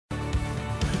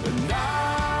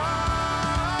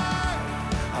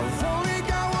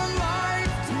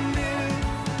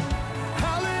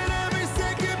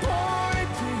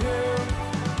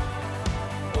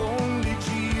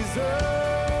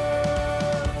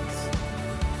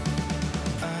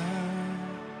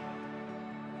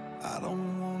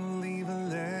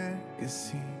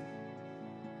legacy.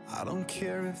 I don't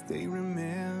care if they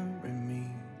remember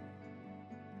me,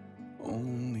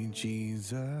 only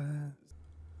Jesus.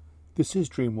 This is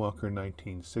Dreamwalker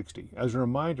 1960. As a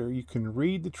reminder, you can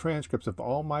read the transcripts of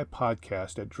all my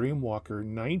podcasts at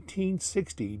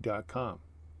dreamwalker1960.com.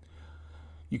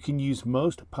 You can use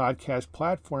most podcast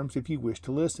platforms if you wish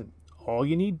to listen. All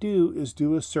you need to do is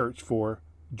do a search for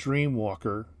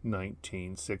Dreamwalker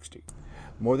 1960.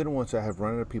 More than once I have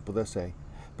run into people that say,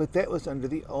 but that was under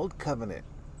the old covenant.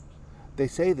 They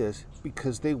say this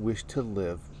because they wish to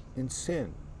live in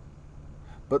sin.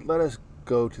 But let us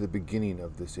go to the beginning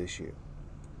of this issue.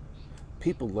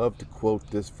 People love to quote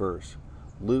this verse,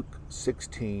 Luke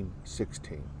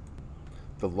 16:16.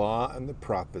 The law and the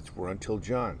prophets were until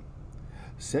John.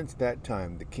 Since that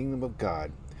time, the kingdom of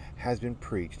God has been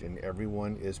preached and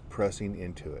everyone is pressing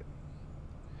into it.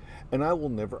 And I will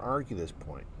never argue this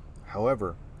point.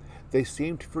 However, they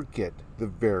seem to forget the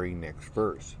very next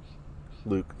verse,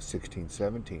 Luke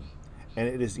 16:17. And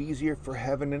it is easier for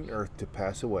heaven and earth to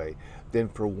pass away than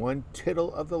for one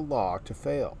tittle of the law to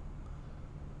fail.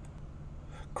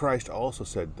 Christ also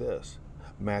said this,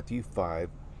 Matthew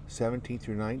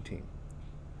 5:17-19.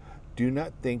 Do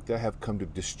not think that I have come to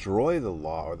destroy the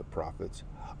law or the prophets.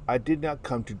 I did not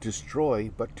come to destroy,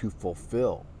 but to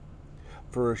fulfill.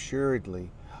 For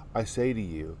assuredly, I say to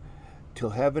you, till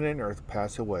heaven and earth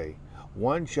pass away,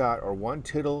 one jot or one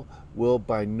tittle will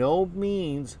by no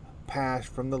means pass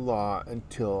from the law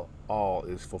until all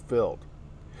is fulfilled.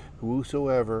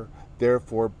 Whosoever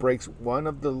therefore breaks one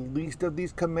of the least of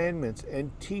these commandments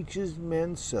and teaches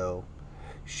men so,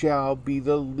 shall be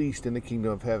the least in the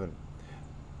kingdom of heaven.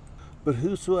 But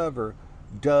whosoever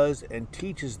does and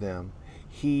teaches them,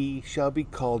 he shall be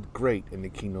called great in the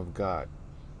kingdom of God.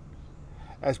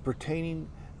 As pertaining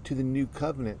to the new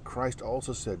covenant, Christ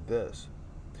also said this,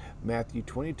 Matthew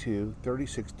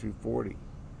 22:36-40.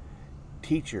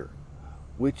 Teacher,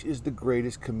 which is the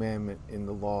greatest commandment in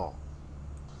the law?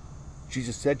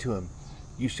 Jesus said to him,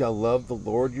 You shall love the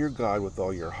Lord your God with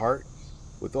all your heart,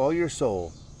 with all your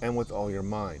soul, and with all your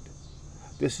mind.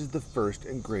 This is the first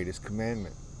and greatest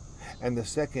commandment. And the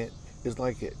second is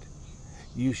like it.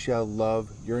 You shall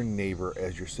love your neighbor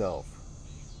as yourself.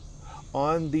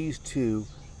 On these two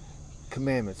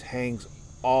commandments hangs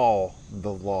all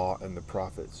the law and the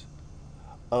prophets.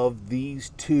 Of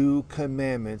these two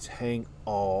commandments hang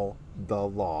all the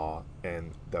law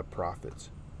and the prophets.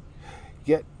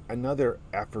 Yet another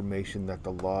affirmation that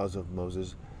the laws of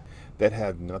Moses that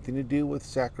have nothing to do with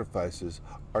sacrifices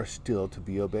are still to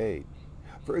be obeyed.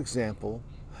 For example,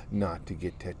 not to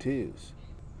get tattoos.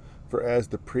 For as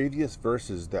the previous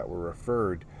verses that were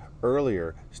referred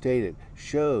earlier stated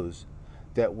shows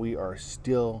that we are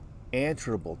still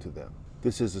answerable to them.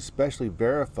 This is especially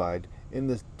verified in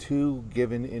the two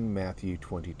given in Matthew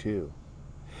 22.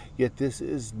 Yet this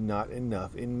is not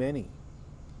enough in many.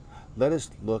 Let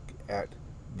us look at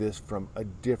this from a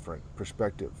different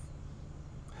perspective.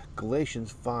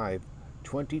 Galatians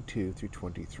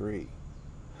 5:22-23.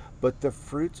 But the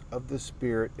fruits of the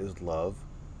Spirit is love,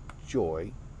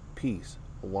 joy, peace,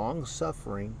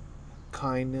 long-suffering,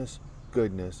 kindness,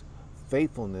 goodness,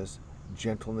 faithfulness,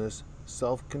 gentleness,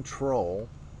 self-control.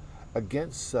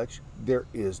 Against such there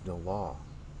is no law.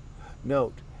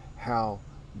 Note how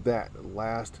that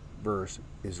last verse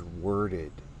is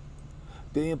worded.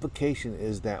 The implication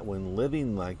is that when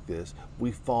living like this,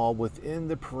 we fall within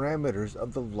the parameters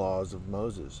of the laws of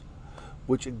Moses,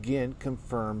 which again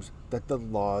confirms that the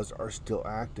laws are still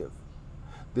active.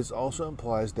 This also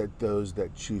implies that those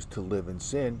that choose to live in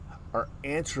sin are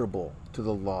answerable to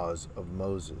the laws of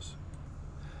Moses.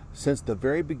 Since the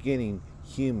very beginning,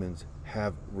 humans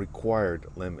have required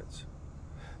limits.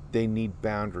 They need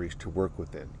boundaries to work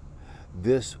within.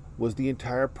 This was the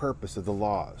entire purpose of the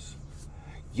laws.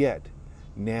 Yet,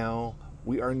 now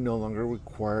we are no longer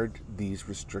required these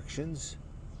restrictions.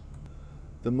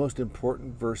 The most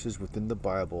important verses within the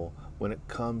Bible when it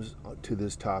comes to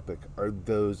this topic are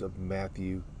those of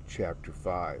Matthew chapter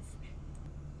 5.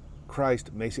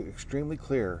 Christ makes it extremely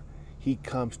clear he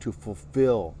comes to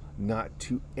fulfill, not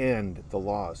to end the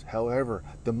laws. However,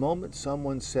 the moment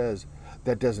someone says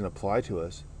that doesn't apply to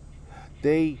us,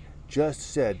 they just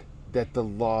said that the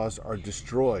laws are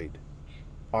destroyed,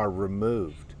 are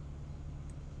removed.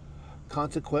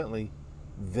 Consequently,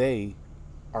 they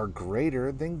are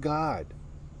greater than God.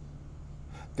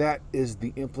 That is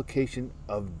the implication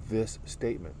of this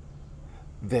statement.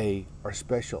 They are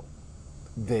special.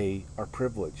 They are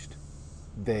privileged.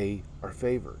 They are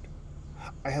favored.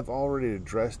 I have already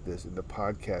addressed this in the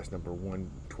podcast number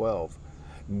 112.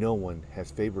 No one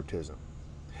has favoritism.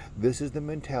 This is the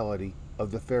mentality of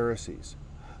the Pharisees.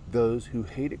 those who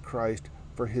hated Christ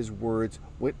for his words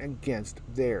went against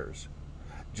theirs,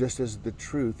 just as the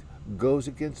truth goes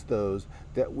against those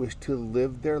that wish to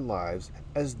live their lives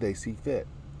as they see fit,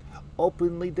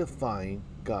 openly defying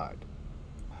God.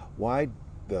 Why,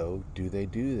 though, do they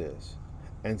do this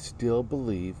and still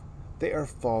believe they are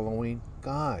following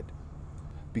God?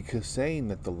 Because saying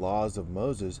that the laws of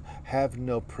Moses have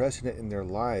no precedent in their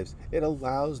lives, it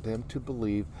allows them to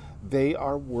believe they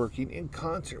are working in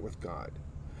concert with God,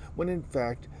 when in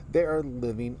fact they are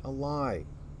living a lie.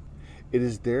 It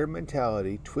is their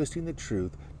mentality twisting the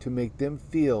truth to make them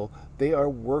feel they are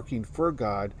working for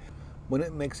God, when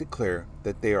it makes it clear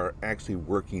that they are actually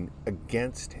working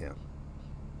against Him.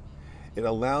 It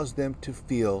allows them to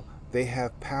feel they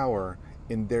have power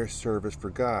in their service for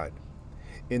God.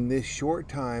 In this short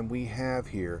time we have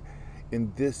here,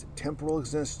 in this temporal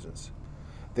existence,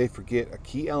 they forget a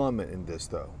key element in this,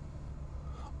 though.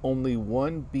 Only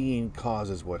one being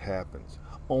causes what happens.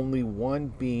 Only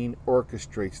one being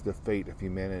orchestrates the fate of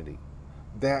humanity.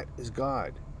 That is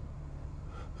God,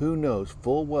 who knows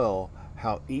full well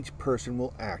how each person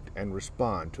will act and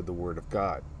respond to the Word of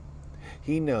God.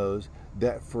 He knows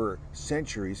that for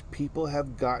centuries people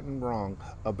have gotten wrong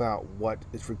about what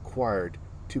is required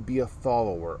to be a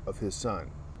follower of His Son,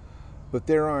 but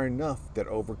there are enough that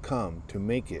overcome to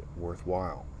make it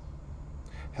worthwhile.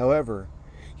 However,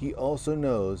 He also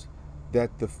knows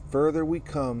that the further we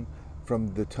come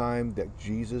from the time that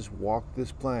Jesus walked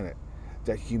this planet,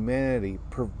 that humanity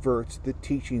perverts the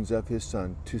teachings of His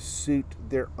Son to suit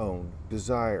their own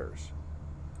desires.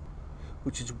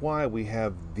 Which is why we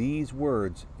have these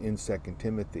words in 2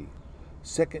 Timothy.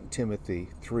 2 Timothy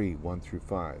 3,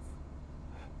 1-5.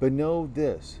 But know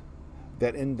this,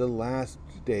 that in the last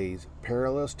days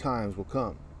perilous times will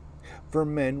come. For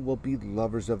men will be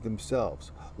lovers of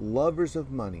themselves, lovers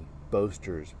of money,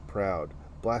 boasters, proud,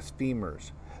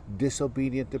 blasphemers,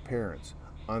 disobedient to parents,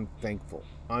 unthankful,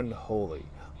 unholy,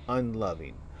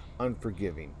 unloving,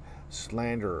 unforgiving,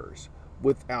 slanderers,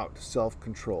 without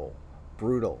self-control,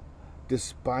 brutal,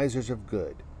 despisers of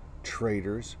good,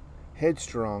 traitors,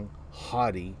 headstrong,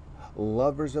 haughty,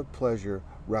 lovers of pleasure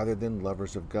rather than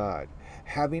lovers of God,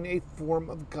 having a form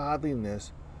of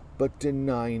godliness but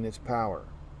denying its power.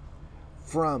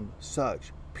 From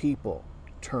such people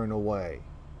turn away.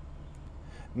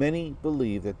 Many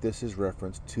believe that this is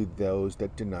reference to those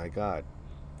that deny God.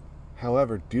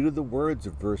 However, due to the words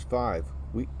of verse 5,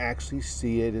 we actually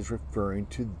see it as referring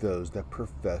to those that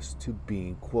profess to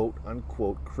being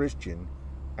quote-unquote Christian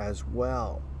as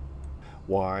well.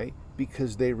 Why?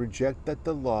 Because they reject that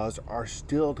the laws are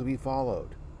still to be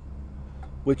followed,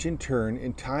 which in turn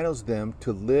entitles them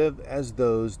to live as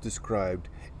those described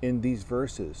in these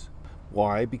verses.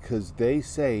 Why? Because they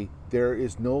say there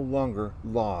is no longer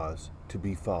laws to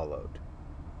be followed.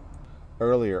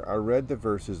 Earlier, I read the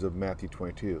verses of Matthew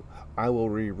 22. I will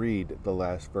reread the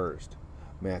last verse,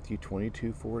 Matthew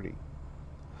 22:40.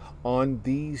 On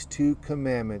these two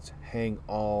commandments hang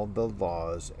all the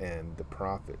laws and the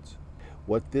prophets.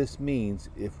 What this means,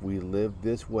 if we live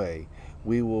this way,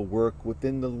 we will work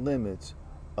within the limits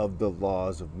of the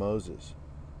laws of Moses.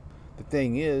 The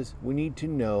thing is, we need to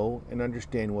know and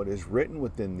understand what is written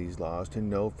within these laws to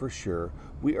know for sure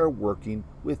we are working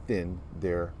within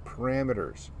their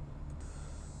parameters.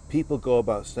 People go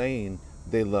about saying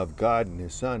they love God and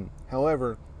His Son.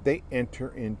 However, they enter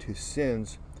into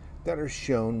sins that are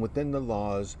shown within the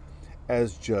laws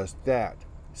as just that,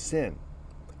 sin.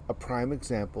 A prime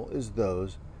example is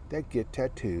those that get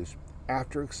tattoos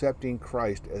after accepting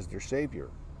Christ as their Savior,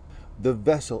 the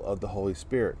vessel of the Holy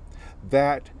Spirit.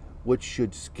 That which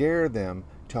should scare them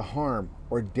to harm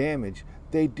or damage,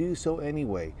 they do so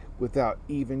anyway without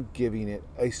even giving it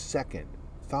a second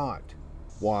thought.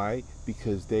 Why?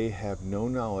 Because they have no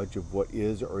knowledge of what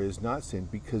is or is not sin,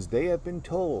 because they have been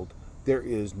told there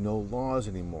is no laws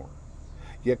anymore.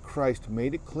 Yet Christ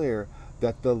made it clear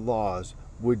that the laws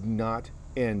would not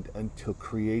end until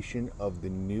creation of the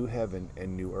new heaven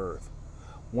and new earth.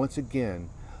 Once again,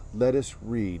 let us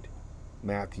read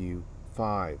Matthew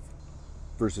 5,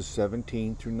 verses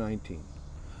 17-19.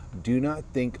 Do not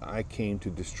think I came to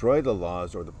destroy the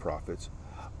laws or the prophets.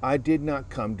 I did not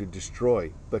come to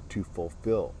destroy, but to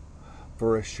fulfill.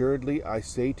 For assuredly I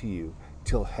say to you,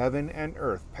 till heaven and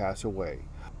earth pass away,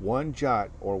 one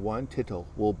jot or one tittle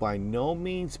will by no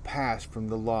means pass from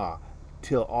the law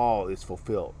till all is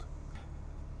fulfilled.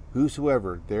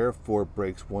 Whosoever therefore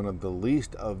breaks one of the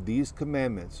least of these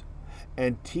commandments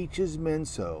and teaches men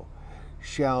so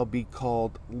shall be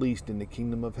called least in the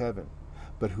kingdom of heaven.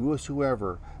 But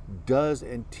whosoever does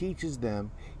and teaches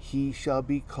them, he shall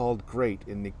be called great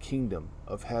in the kingdom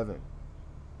of heaven.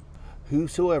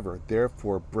 Whosoever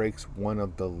therefore breaks one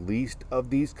of the least of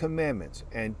these commandments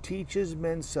and teaches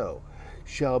men so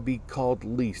shall be called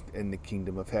least in the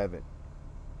kingdom of heaven.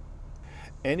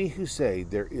 Any who say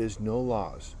there is no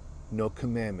laws, no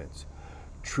commandments,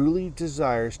 truly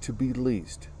desires to be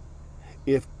least,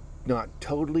 if not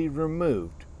totally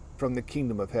removed from the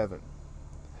kingdom of heaven.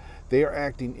 They are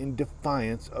acting in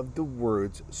defiance of the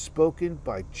words spoken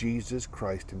by Jesus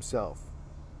Christ himself.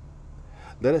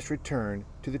 Let us return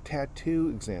to the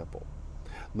tattoo example.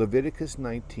 Leviticus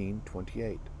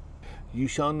 19:28. You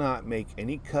shall not make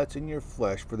any cuts in your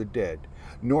flesh for the dead,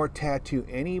 nor tattoo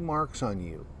any marks on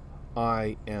you.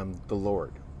 I am the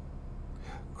Lord.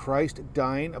 Christ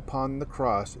dying upon the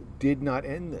cross did not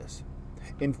end this.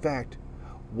 In fact,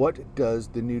 what does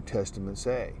the New Testament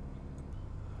say?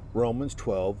 Romans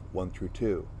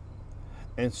 12:1-2.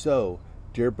 And so,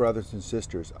 dear brothers and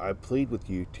sisters, I plead with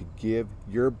you to give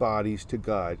your bodies to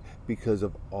God because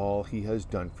of all he has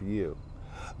done for you.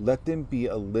 Let them be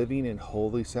a living and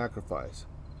holy sacrifice,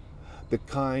 the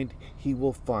kind he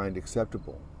will find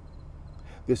acceptable.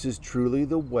 This is truly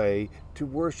the way to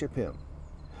worship him.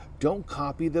 Don't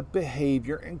copy the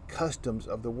behavior and customs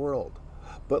of the world,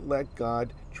 but let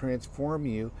God transform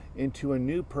you into a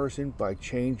new person by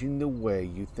changing the way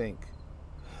you think.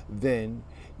 Then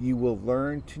you will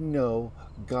learn to know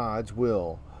God's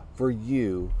will for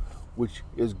you, which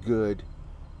is good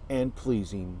and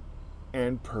pleasing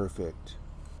and perfect.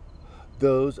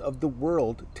 Those of the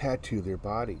world tattoo their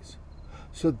bodies,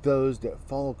 so those that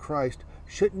follow Christ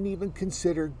shouldn't even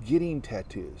consider getting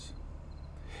tattoos.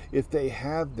 If they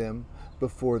have them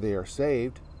before they are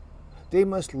saved, they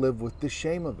must live with the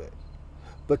shame of it.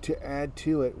 But to add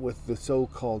to it with the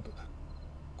so-called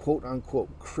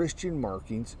quote-unquote Christian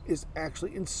markings is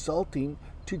actually insulting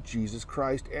to Jesus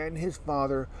Christ and his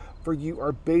Father, for you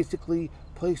are basically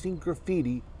placing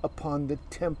graffiti upon the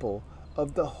temple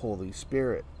of the Holy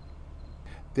Spirit.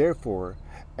 Therefore,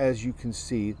 as you can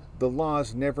see, the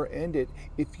laws never ended.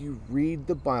 If you read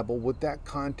the Bible with that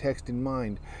context in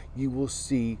mind, you will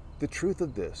see the truth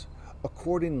of this.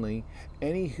 Accordingly,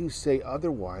 any who say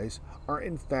otherwise are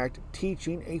in fact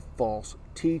teaching a false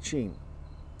teaching.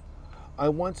 I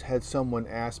once had someone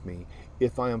ask me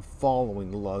if I am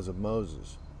following the laws of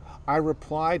Moses. I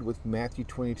replied with Matthew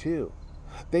 22.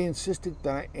 They insisted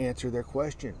that I answer their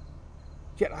question.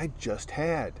 Yet I just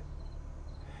had.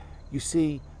 You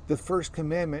see, the first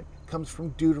commandment comes from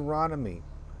Deuteronomy,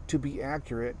 to be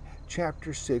accurate,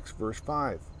 chapter 6, verse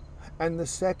 5, and the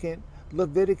second,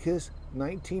 Leviticus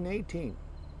 19:18.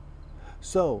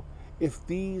 So, if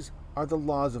these are the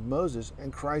laws of Moses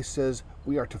and Christ says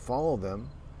we are to follow them,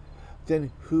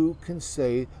 then who can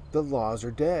say the laws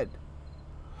are dead?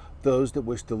 Those that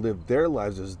wish to live their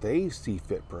lives as they see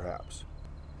fit, perhaps,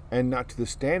 and not to the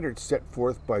standards set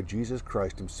forth by Jesus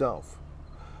Christ himself.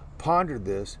 Ponder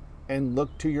this and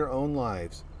look to your own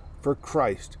lives, for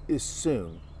Christ is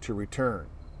soon to return.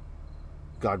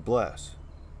 God bless.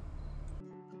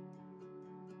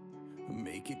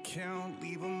 Make it count,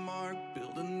 leave a mark,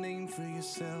 build a name for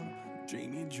yourself.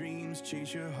 Dream your dreams,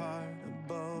 chase your heart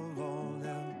above all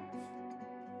else.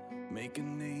 Make a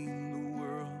name the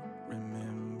world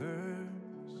remembers.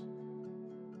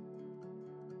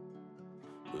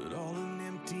 But all an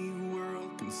empty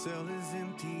world can sell is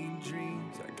empty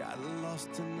dreams. I got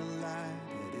lost in the light,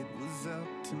 but it was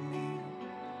up to me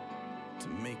to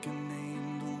make a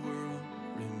name the world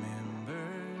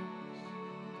remembers.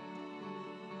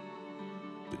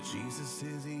 But Jesus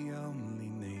is the only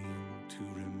name to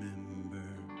remember.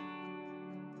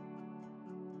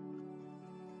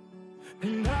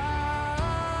 And I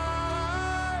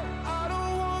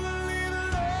don't wanna leave a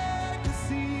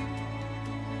legacy.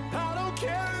 I don't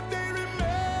care if they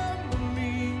remember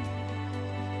me.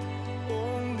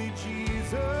 Only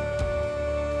Jesus.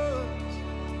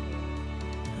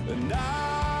 And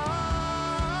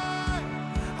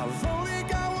I've only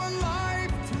got one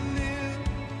life to live.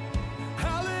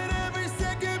 I'll let every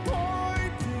second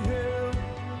point to him.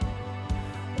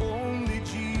 Only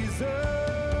Jesus.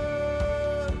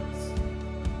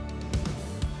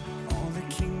 All the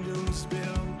kingdoms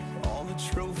built, all the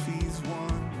trophies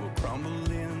won, will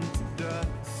crumble into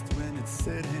dust when it's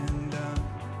said and done.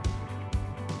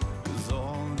 'Cause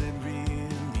all that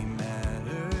really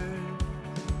mattered,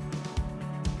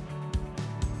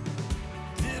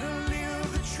 did I live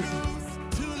the truth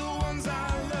to the ones I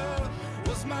love?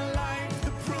 Was my life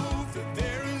the proof that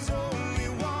there is only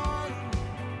one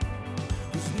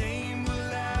whose name will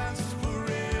last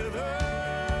forever?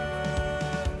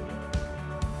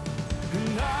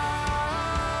 And I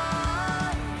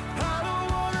don't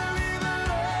wanna leave a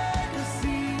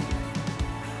legacy.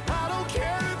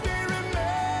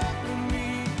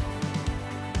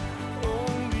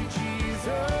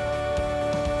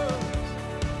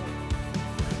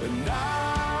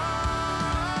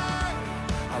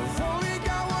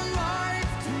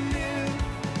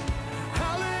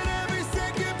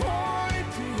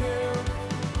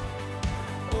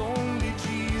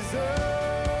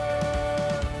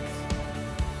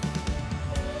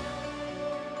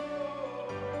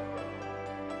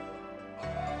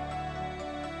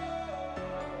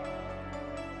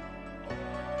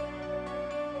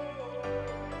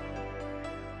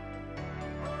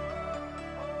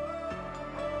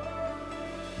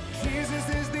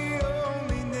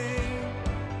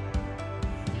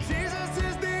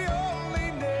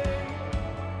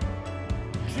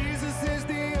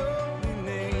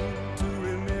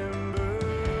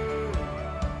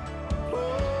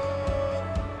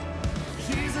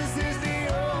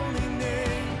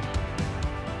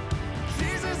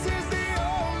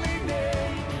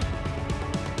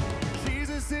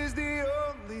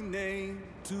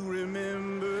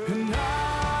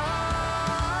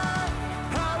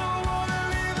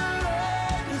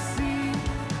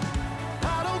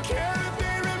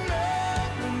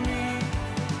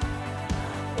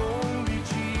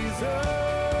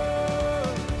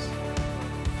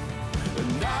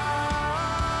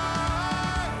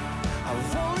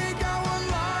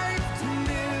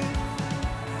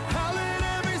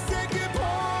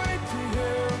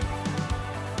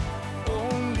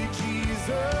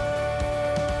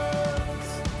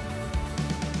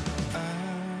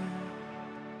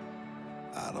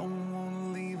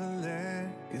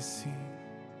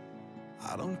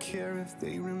 I don't care if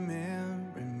they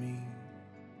remember me,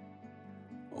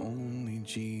 only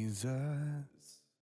Jesus.